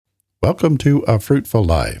Welcome to A Fruitful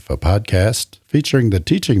Life, a podcast featuring the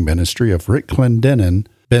teaching ministry of Rick Clendenen,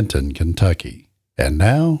 Benton, Kentucky. And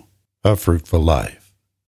now, A Fruitful Life.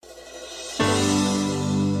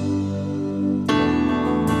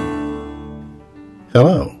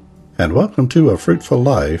 Hello, and welcome to A Fruitful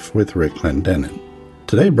Life with Rick Clendenen.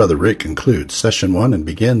 Today, Brother Rick concludes Session 1 and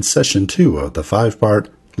begins Session 2 of the 5-part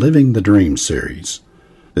Living the Dream series.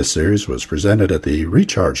 This series was presented at the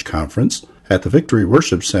Recharge Conference at the Victory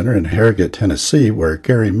Worship Center in Harrogate, Tennessee, where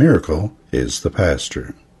Gary Miracle is the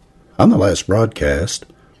pastor. On the last broadcast,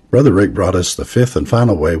 Brother Rick brought us the fifth and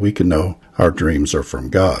final way we can know our dreams are from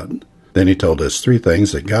God. Then he told us 3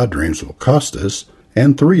 things that God dreams will cost us,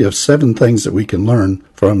 and 3 of 7 things that we can learn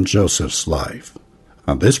from Joseph's life.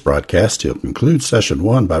 On this broadcast, he'll conclude Session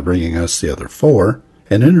 1 by bringing us the other 4,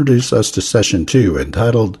 and introduce us to Session 2,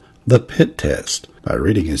 entitled The Pit Test, by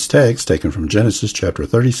reading his text taken from Genesis chapter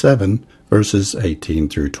 37, verses 18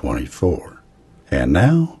 through 24. And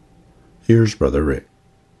now, here's Brother Rick.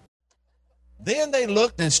 Then they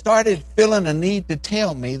looked and started feeling a need to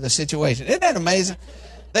tell me the situation. Isn't that amazing?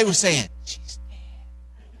 They were saying, she's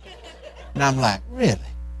dead. And I'm like, really?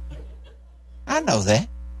 I know that.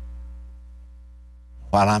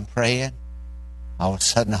 While I'm praying, all of a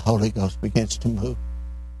sudden the Holy Ghost begins to move.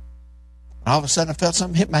 All of a sudden I felt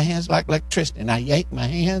something hit my hands like electricity, and I yanked my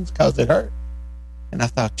hands because it hurt. And I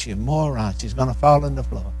thought, you moron, she's going to fall on the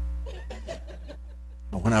floor.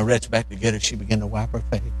 And when I reached back to get her, she began to wipe her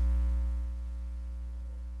face.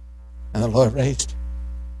 And the Lord raised her.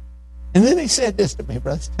 And then he said this to me,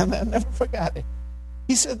 Brother Stanley, I never forgot it.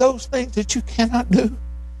 He said, those things that you cannot do,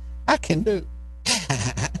 I can do.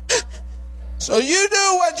 So you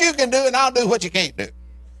do what you can do, and I'll do what you can't do.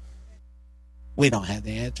 We don't have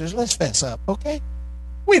the answers. Let's fess up, okay?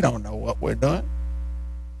 We don't know what we're doing.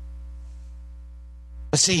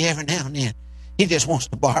 But see, every now and then, he just wants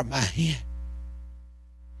to borrow my hand.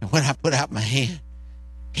 And when I put out my hand,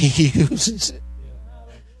 he uses it.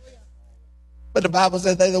 But the Bible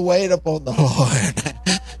said they that wait upon the Lord.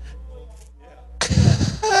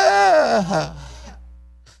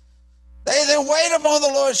 They that wait upon the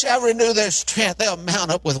Lord shall renew their strength. They'll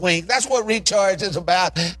mount up with wings. That's what Recharge is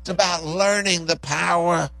about. It's about learning the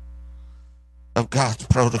power of God's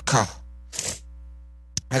protocol.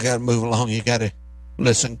 I got to move along. You got to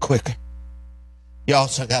listen quicker. You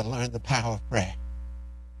also got to learn the power of prayer.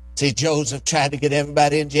 See, Joseph tried to get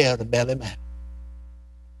everybody in jail to bail him out.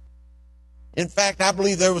 In fact, I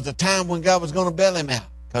believe there was a time when God was going to bail him out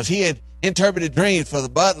because he had interpreted dreams for the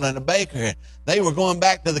butler and the baker. They were going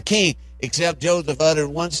back to the king, except Joseph uttered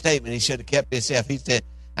one statement. He should have kept himself. He said,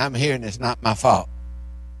 I'm here and it's not my fault.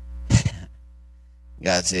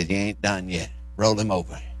 God said, you ain't done yet. Roll him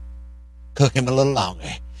over. Cook him a little longer.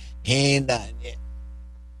 He ain't done yet.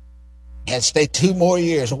 He had to stay 2 more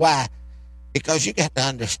years. Why? Because you got to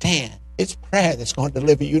understand, it's prayer that's going to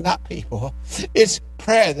deliver you, not people. It's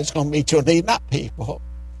prayer that's going to meet your need, not people.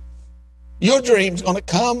 Your dream's going to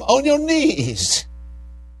come on your knees,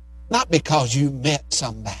 not because you met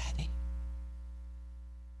somebody.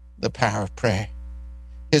 The power of prayer.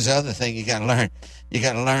 Here's the other thing you got to learn. You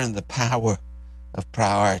got to learn the power of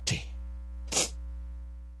priority.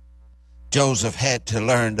 Joseph had to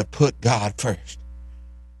learn to put God first.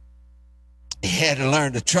 He had to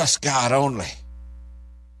learn to trust God only.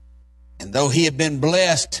 And though he had been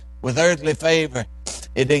blessed with earthly favor,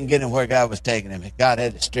 it didn't get him where God was taking him. God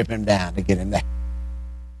had to strip him down to get him there.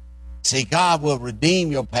 See, God will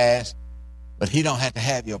redeem your past, but he don't have to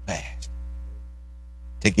have your past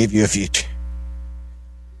to give you a future.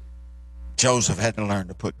 Joseph had to learn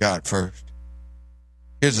to put God first.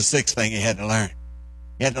 Here's the 6th thing he had to learn.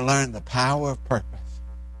 He had to learn the power of purpose.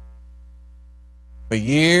 For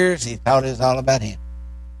years, he thought it was all about him.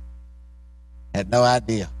 Had no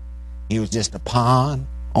idea. He was just a pawn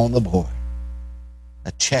on the board.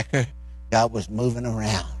 A checker God was moving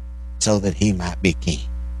around so that he might be king.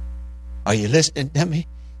 Are you listening to me?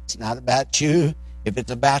 It's not about you. If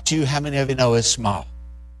it's about you, how many of you know it's small?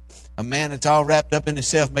 A man that's all wrapped up in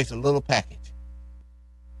himself makes a little package.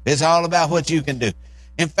 It's all about what you can do.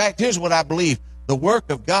 In fact, here's what I believe. The work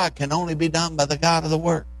of God can only be done by the God of the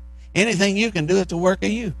work. Anything you can do is the work of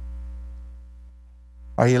you.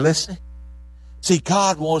 Are you listening? See,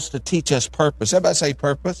 God wants to teach us purpose. Everybody say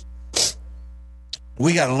purpose.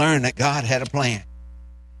 We got to learn that God had a plan.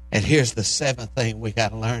 And here's the 7th thing we got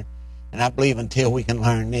to learn. And I believe until we can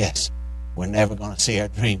learn this, we're never going to see our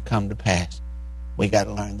dream come to pass. We got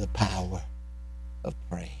to learn the power of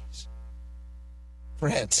praise.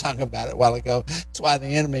 Fred sung about it a while ago. That's why the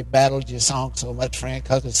enemy battled your song so much, friend,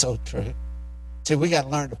 because it's so true. See, we got to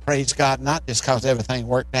learn to praise God, not just because everything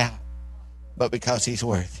worked out, but because he's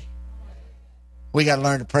worthy. We got to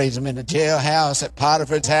learn to praise him in the jailhouse, at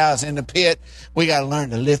Potiphar's house, in the pit. We got to learn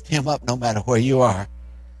to lift him up no matter where you are.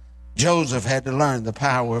 Joseph had to learn the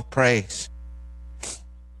power of praise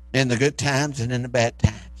in the good times and in the bad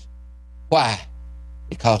times. Why?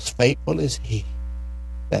 Because faithful is he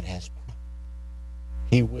that has promised.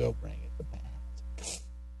 He will bring it to pass.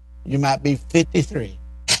 You might be 53,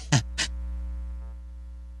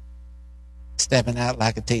 stepping out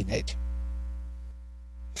like a teenager.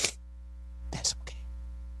 That's okay.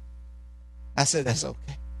 I said that's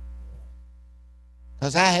okay.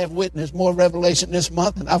 Because I have witnessed more revelation this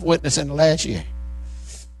month than I've witnessed in the last year.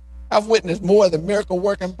 I've witnessed more of the miracle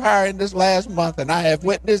working power in this last month than I have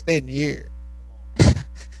witnessed in years.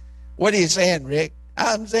 What are you saying, Rick?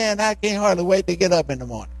 I'm saying I can't hardly wait to get up in the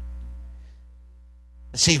morning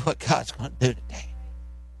to see what God's going to do today.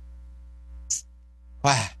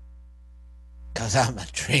 Why? Because I'm a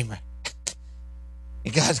dreamer.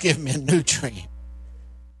 And God's given me a new dream.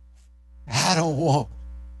 I don't want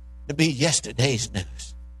to be yesterday's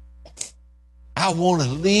news. I want to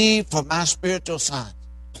leave for my spiritual son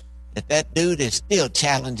that dude is still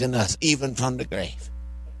challenging us even from the grave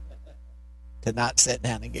to not sit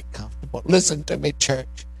down and get comfortable. Listen to me,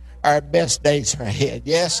 church. Our best days are ahead.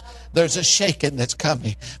 Yes, there's a shaking that's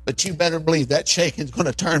coming, but you better believe that shaking is going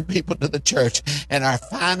to turn people to the church, and our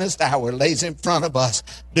finest hour lays in front of us.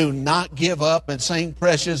 Do not give up and sing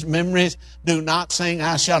precious memories. Do not sing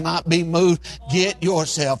I shall not be moved. Get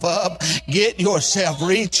yourself up. Get yourself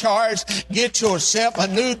recharged. Get yourself a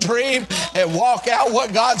new dream and walk out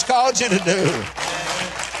what God's called you to do.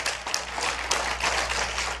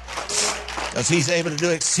 Because he's able to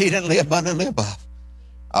do exceedingly abundantly above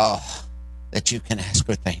all that you can ask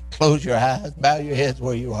or think. Close your eyes, bow your heads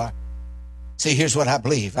where you are. See, here's what I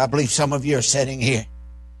believe. I believe some of you are sitting here,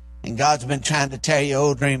 and God's been trying to tear your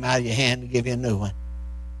old dream out of your hand to give you a new one.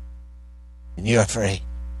 And you're afraid.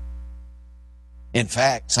 In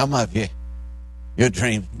fact, some of you, your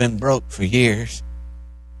dream's been broke for years.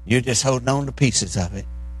 You're just holding on to pieces of it.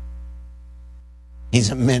 He's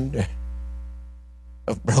a mender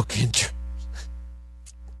of broken dreams.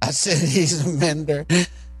 I said he's a mender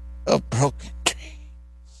of broken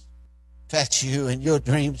dreams. If that's you and your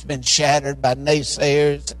dream's been shattered by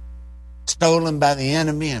naysayers, and stolen by the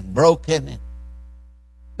enemy and broken, and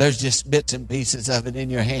there's just bits and pieces of it in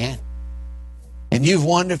your hand, and you've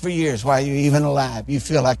wondered for years why you're even alive. You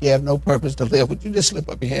feel like you have no purpose to live. Would you just slip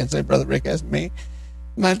up your hand and say, Brother Rick, that's me.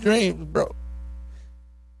 My dream's broke.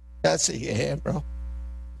 I see your hand, bro.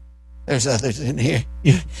 There's others in here.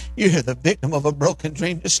 You're the victim of a broken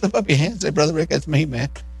dream. Just slip up your hand and say, Brother Rick, that's me, man.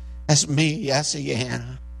 That's me. I see your hand.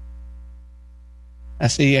 Huh? I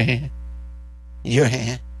see your hand. Your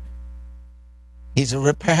hand. He's a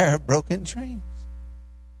repairer of broken dreams.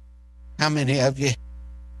 How many of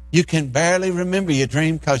you can barely remember your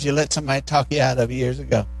dream because you let somebody talk you out of it years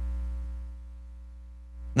ago?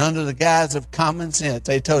 And under the guise of common sense,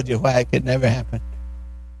 they told you why it could never happen.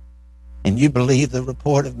 And you believe the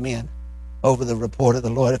report of men over the report of the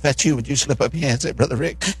Lord. If that's you, would you slip up your hand and say, Brother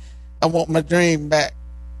Rick, I want my dream back.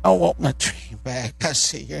 I want my dream back. I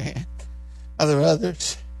see your hand. Are there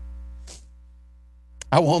others?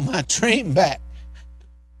 I want my dream back.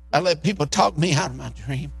 I let people talk me out of my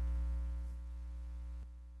dream.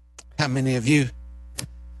 How many of you,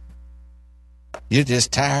 you're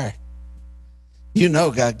just tired? You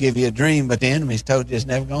know God give you a dream, but the enemy's told you it's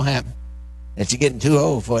never going to happen. That you're getting too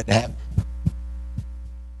old for it to happen.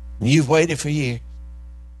 And you've waited for years.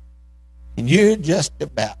 And you're just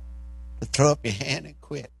about to throw up your hand and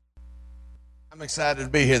quit. I'm excited to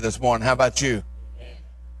be here this morning. How about you?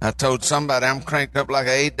 I told somebody I'm cranked up like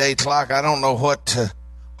an 8-day clock. I don't know what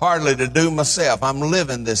hardly to do myself. I'm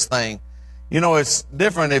living this thing. You know, it's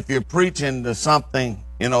different if you're preaching to something,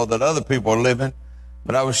 that other people are living.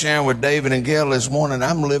 But I was sharing with David and Gail this morning,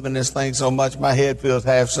 I'm living this thing so much my head feels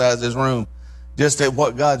half size this room. Just at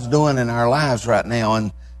what God's doing in our lives right now.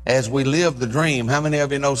 And as we live the dream, how many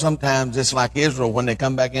of you know sometimes it's like Israel when they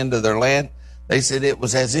come back into their land? They said it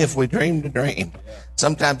was as if we dreamed a dream.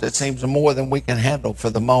 Sometimes it seems more than we can handle for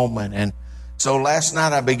the moment. And so last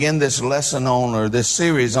night I began this lesson this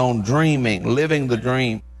series on dreaming, living the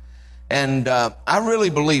dream. And I really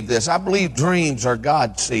believe this. I believe dreams are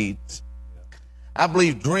God's seeds. I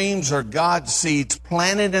believe dreams are God's seeds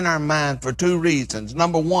planted in our mind for two reasons.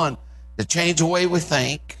 Number one, to change the way we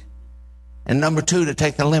think. And number two, to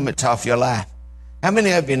take the limits off your life. How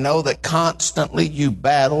many of you know that constantly you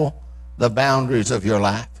battle the boundaries of your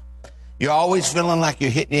life? You're always feeling like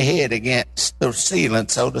you're hitting your head against the ceiling,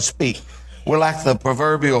 so to speak. We're like the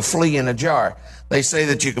proverbial flea in a jar. They say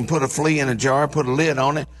that you can put a flea in a jar, put a lid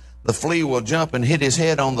on it. The flea will jump and hit his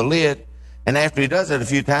head on the lid. And after he does it a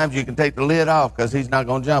few times, you can take the lid off because he's not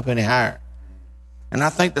going to jump any higher. And I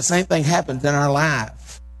think the same thing happens in our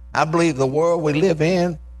life. I believe the world we live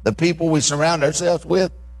in, the people we surround ourselves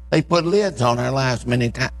with, they put lids on our lives many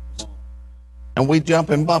times. And we jump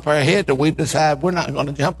and bump our head till we decide we're not going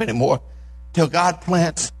to jump anymore till God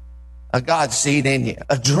plants a God seed in you,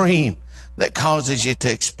 a dream that causes you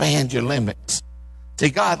to expand your limits. See,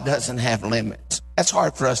 God doesn't have limits. That's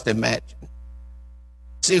hard for us to imagine.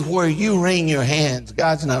 See, where you wring your hands,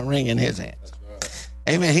 God's not wringing his hands.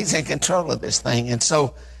 Amen. He's in control of this thing. And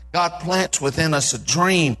so God plants within us a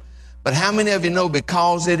dream. But how many of you know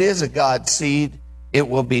because it is a God seed, it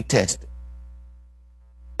will be tested?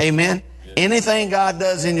 Amen. Anything God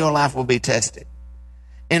does in your life will be tested.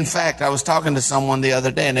 In fact, I was talking to someone the other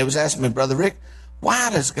day, and they was asking me, Brother Rick, why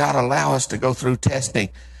does God allow us to go through testing?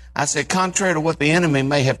 I said, contrary to what the enemy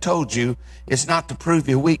may have told you, it's not to prove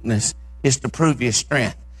your weakness, it's to prove your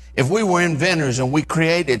strength. If we were inventors and we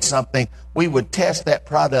created something, we would test that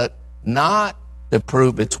product not to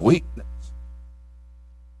prove its weakness,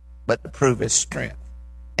 but to prove its strength.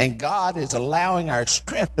 And God is allowing our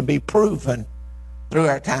strength to be proven through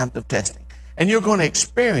our times of testing. And you're going to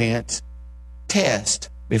experience tests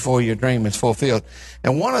before your dream is fulfilled.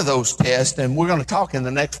 And one of those tests, and we're going to talk in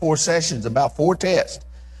the next 4 sessions about 4 tests,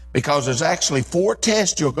 because there's actually 4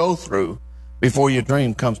 tests you'll go through before your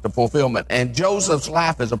dream comes to fulfillment. And Joseph's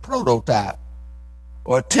life is a prototype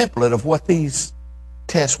or a template of what these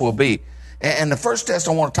tests will be. And the first test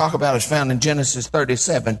I want to talk about is found in Genesis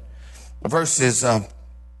 37, verses,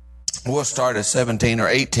 we'll start at 17 or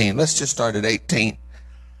 18. Let's just start at 18.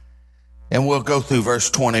 And we'll go through verse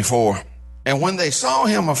 24. And when they saw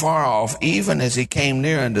him afar off, even as he came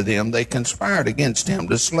near unto them, they conspired against him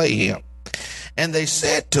to slay him. And they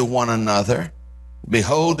said to one another,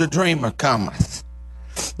 Behold, the dreamer cometh.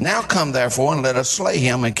 Now come therefore, and let us slay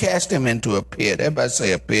him, and cast him into a pit. Everybody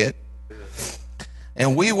say a pit.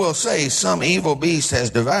 And we will say, Some evil beast has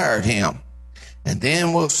devoured him. And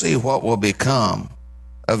then we'll see what will become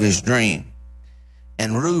of his dream.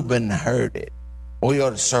 And Reuben heard it. We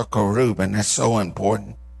ought to circle Reuben. That's so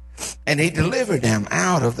important. And he delivered them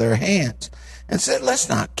out of their hands and said, Let's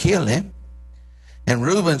not kill him. And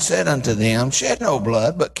Reuben said unto them, Shed no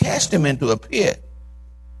blood, but cast him into a pit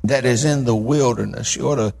that is in the wilderness. You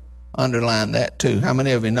ought to underline that too. How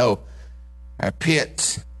many of you know our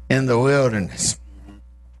pits in the wilderness?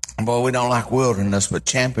 Boy, we don't like wilderness, but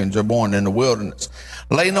champions are born in the wilderness.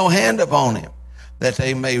 Lay no hand upon him, that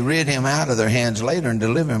they may rid him out of their hands later and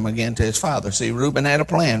deliver him again to his father. See, Reuben had a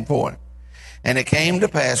plan for him. And it came to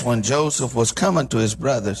pass when Joseph was coming to his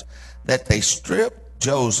brothers that they stripped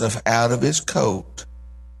Joseph out of his coat,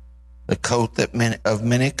 the coat of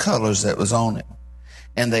many colors that was on him.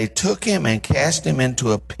 And they took him and cast him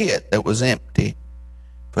into a pit that was empty,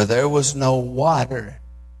 for there was no water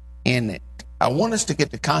in it. I want us to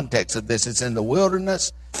get the context of this. It's in the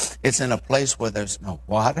wilderness. It's in a place where there's no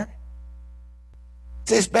water.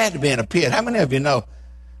 It's bad to be in a pit. How many of you know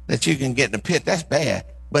that you can get in a pit? That's bad.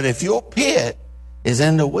 But if your pit is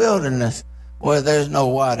in the wilderness where there's no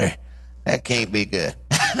water, that can't be good.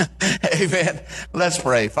 Amen. Let's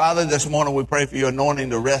pray. Father, this morning we pray for your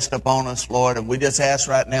anointing to rest upon us, Lord. And we just ask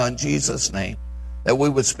right now in Jesus' name that we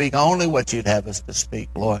would speak only what you'd have us to speak,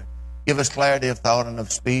 Lord. Give us clarity of thought and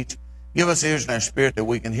of speech. Give us ears in our spirit that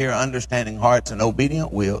we can hear, understanding hearts and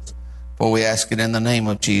obedient wills. For we ask it in the name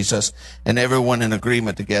of Jesus. And everyone in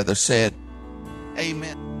agreement together said,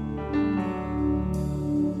 Amen.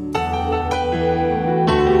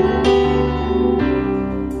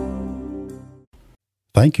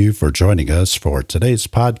 Thank you for joining us for today's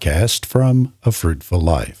podcast from A Fruitful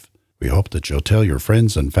Life. We hope that you'll tell your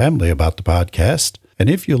friends and family about the podcast. And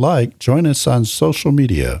if you like, join us on social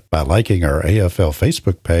media by liking our AFL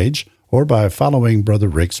Facebook page or by following Brother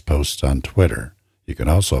Rick's posts on Twitter. You can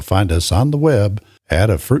also find us on the web at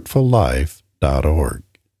afruitfullife.org.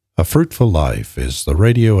 A Fruitful Life is the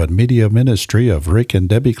radio and media ministry of Rick and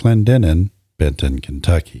Debbie Clendenen, Benton,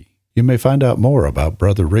 Kentucky. You may find out more about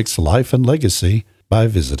Brother Rick's life and legacy by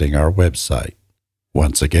visiting our website.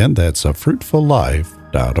 Once again, that's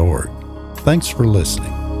afruitfullife.org. Thanks for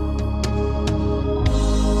listening.